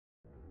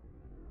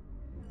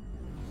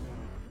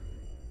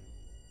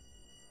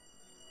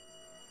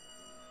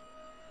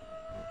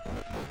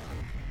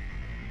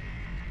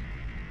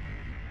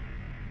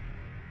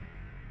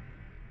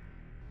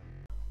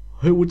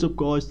Hey, what's up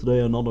guys,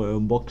 today another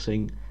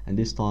unboxing, and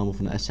this time of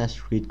an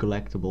Assassin's Creed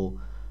collectible.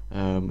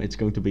 It's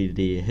going to be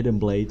the Hidden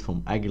Blade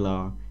from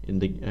Aguilar in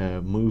the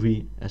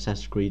movie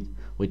Assassin's Creed,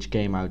 which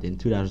came out in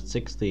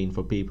 2016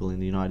 for people in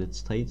the United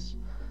States,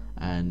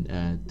 and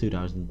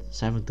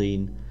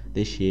 2017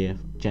 this year,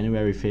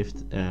 January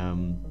 5th,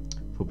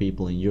 for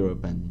people in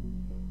Europe, and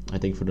I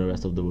think for the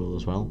rest of the world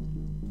as well.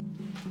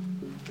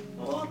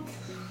 What?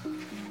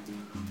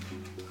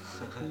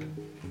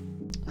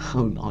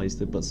 Oh nice,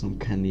 they put some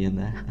candy in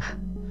there.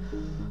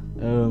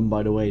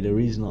 By the way, the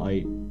reason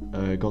I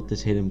got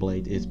this Hidden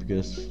Blade is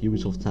because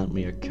Ubisoft sent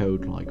me a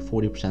code like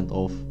 40%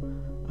 off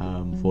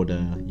for the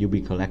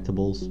UB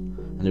collectibles,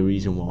 and the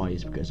reason why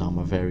is because I'm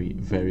a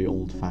very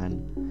old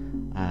fan,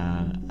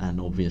 and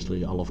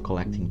obviously I love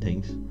collecting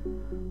things,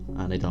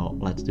 and they thought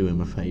let's do him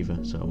a favor,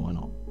 so why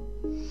not.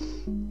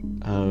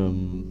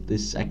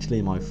 This is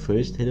actually my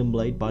first Hidden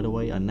Blade, by the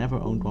way. I never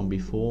owned one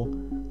before.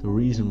 The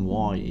reason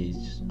why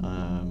is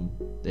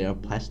they are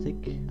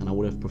plastic, and I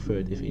would have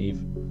preferred if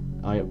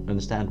I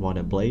understand why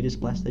the blade is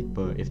plastic,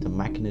 but if the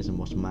mechanism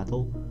was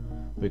metal,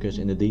 because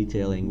in the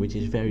detailing, which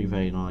is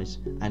very nice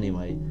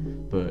anyway,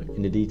 but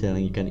in the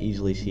detailing you can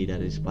easily see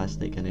that it's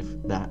plastic, and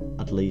if that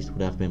at least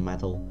would have been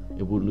metal,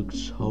 it would look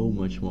so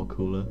much more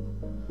cooler.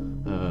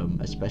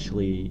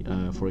 Especially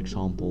for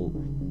example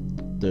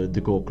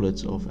the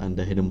gauntlets of and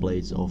the hidden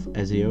blades of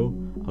Ezio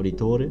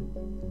Auditore.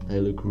 They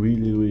look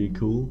really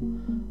cool,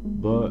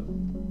 but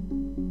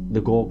the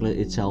gauntlet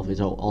itself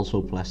is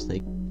also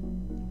plastic.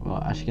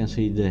 Well, as you can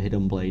see, the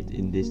hidden blade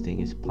in this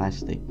thing is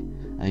plastic,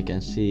 and you can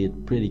see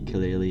it pretty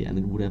clearly, and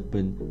it would have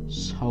been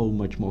so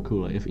much more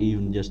cooler if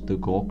even just the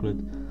gauntlet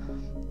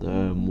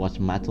was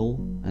metal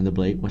and the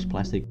blade was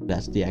plastic.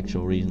 That's the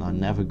actual reason I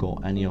never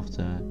got any of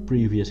the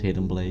previous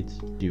hidden blades.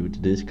 Due to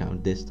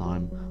discount this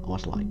time, I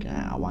was like,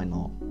 why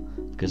not?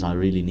 Because I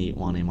really need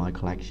one in my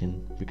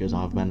collection, because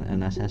I've been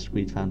an Assassin's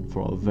Creed fan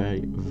for a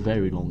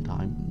very long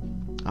time.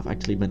 I've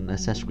actually been an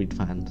Assassin's Creed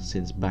fan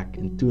since back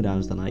in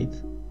 2008.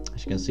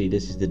 As you can see,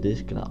 this is the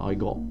disc that I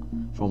got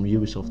from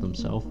Ubisoft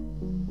themselves,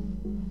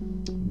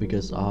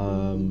 because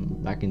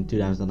back in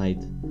 2008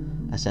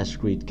 Assassin's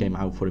Creed came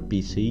out for the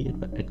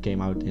PC. It came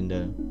out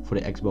for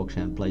the Xbox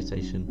and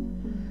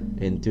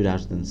PlayStation in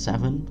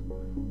 2007,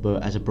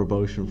 but as a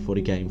promotion for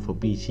the game for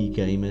PC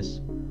gamers,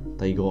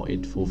 they got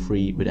it for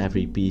free with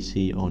every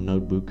PC or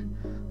notebook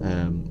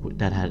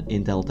that had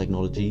Intel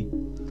technology.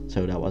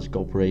 So that was a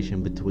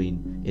cooperation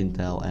between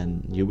Intel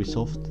and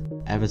Ubisoft.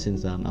 Ever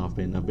since then I've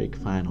been a big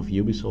fan of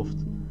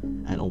Ubisoft,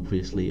 and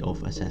obviously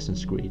of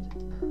Assassin's Creed.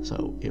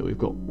 So here we've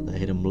got the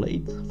Hidden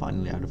Blade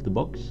finally out of the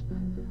box.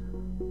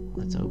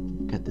 Let's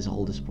get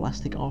all this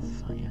plastic off.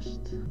 Okay.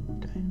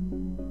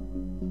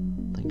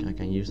 I think I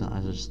can use that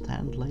as a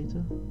stand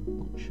later.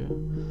 Not sure.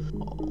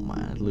 Oh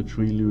man, it looks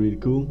really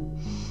cool.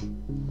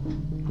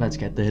 Let's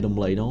get the Hidden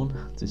Blade on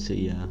to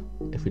see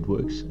if it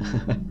works.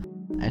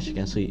 As you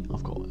can see,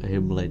 I've got a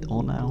Hidden Blade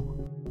on now.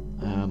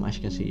 As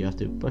you can see, you have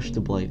to push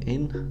the blade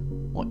in.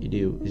 What you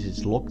do is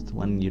it's locked.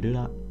 When you do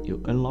that,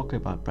 you unlock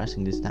it by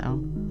pressing this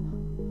down,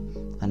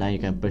 and then you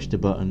can push the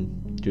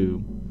button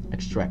to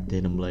extract the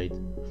Hidden Blade.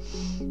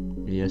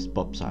 It just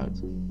pops out.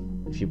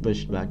 If you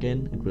push it back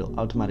in, it will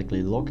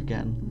automatically lock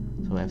again,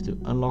 so I have to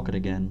unlock it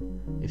again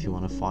if you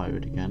want to fire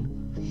it again.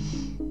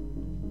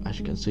 As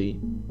you can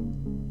see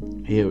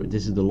here,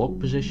 this is the lock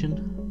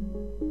position,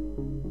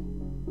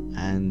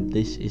 and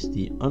this is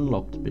the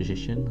unlocked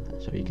position,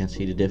 so you can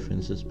see the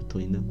differences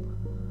between them.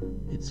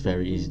 It's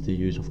very easy to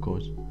use, of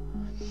course,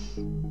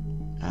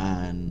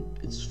 and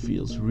it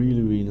feels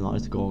really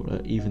nice to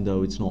go, even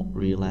though it's not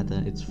real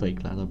leather, it's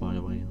fake leather, by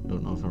the way. I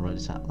don't know if I already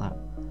said that,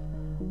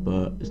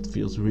 but it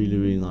feels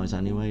really nice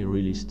anyway,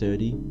 really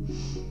sturdy.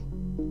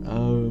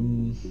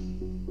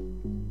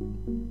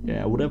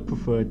 Yeah, I would have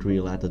preferred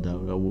real leather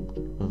though. That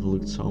would have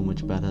looked so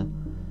much better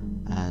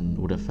and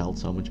would have felt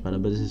so much better,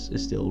 but this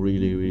is still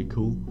really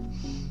cool.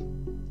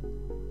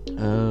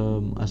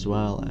 As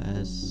well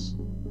as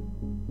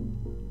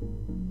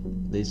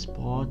this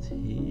part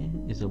here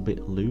is a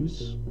bit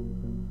loose.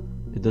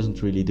 It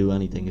doesn't really do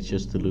anything, it's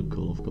just to look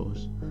cool, of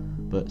course,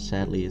 but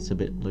sadly it's a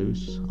bit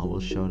loose. I will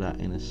show that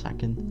in a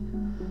second.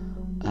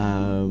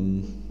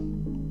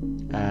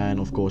 And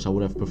of course I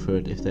would have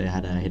preferred if they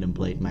had a hidden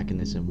blade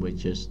mechanism with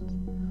just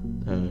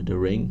the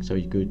ring, so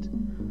you could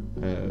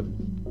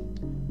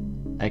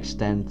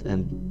extend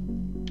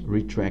and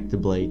retract the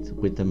blade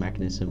with the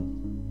mechanism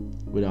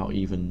without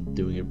even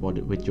doing it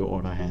with your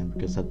other hand,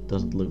 because that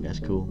doesn't look as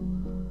cool.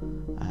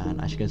 And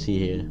as you can see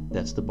here,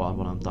 that's the part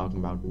what I'm talking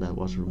about, that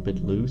was a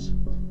bit loose.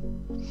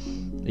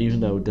 Even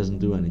though it doesn't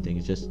do anything,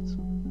 it's just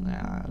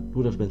it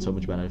would have been so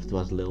much better if it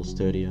was a little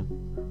sturdier,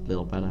 a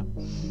little better.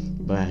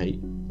 But hey,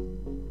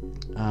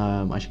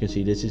 as you can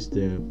see, this is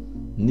the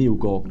new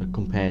gauntlet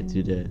compared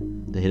to the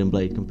Hidden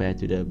Blade, compared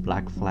to the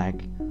Black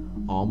Flag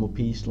armor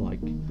piece,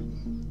 like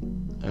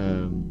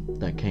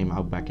that came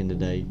out back in the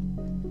day,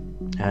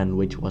 and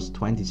which was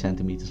 20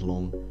 centimeters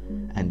long,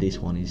 and this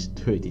one is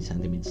 30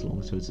 centimeters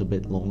long, so it's a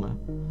bit longer.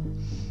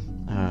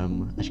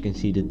 As you can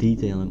see, the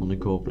detailing on the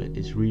gauntlet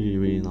is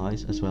really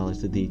nice, as well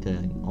as the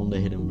detailing on the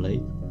hidden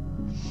blade,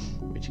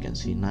 which you can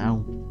see now,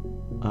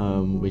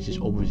 which is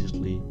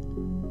obviously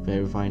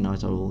very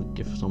nice. I will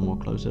give some more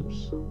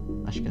close-ups.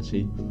 As you can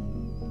see,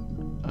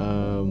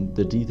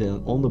 the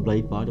detailing on the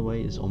blade, by the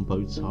way, is on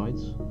both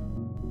sides.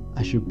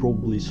 As you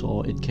probably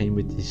saw, it came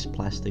with this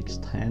plastic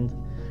stand,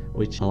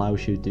 which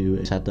allows you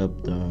to set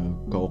up the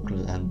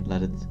gauntlet and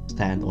let it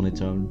stand on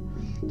its own,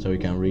 so you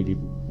can really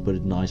put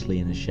it nicely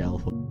in a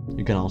shelf.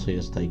 You can also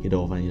just take it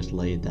off and just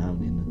lay it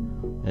down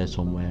in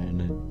somewhere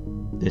in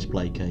a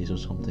display case or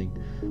something,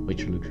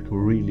 which looks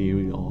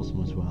really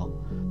awesome as well.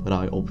 But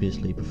I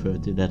obviously prefer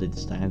to let it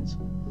stand,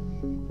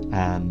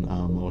 and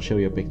I'll show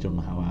you a picture on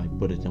how I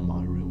put it in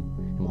my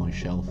room, in my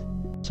shelf.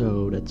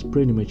 So that's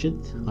pretty much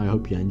it. I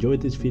hope you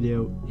enjoyed this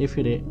video. If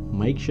you did,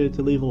 make sure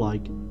to leave a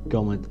like,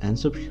 comment and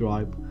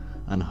subscribe,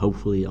 and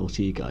hopefully I'll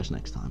see you guys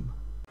next time.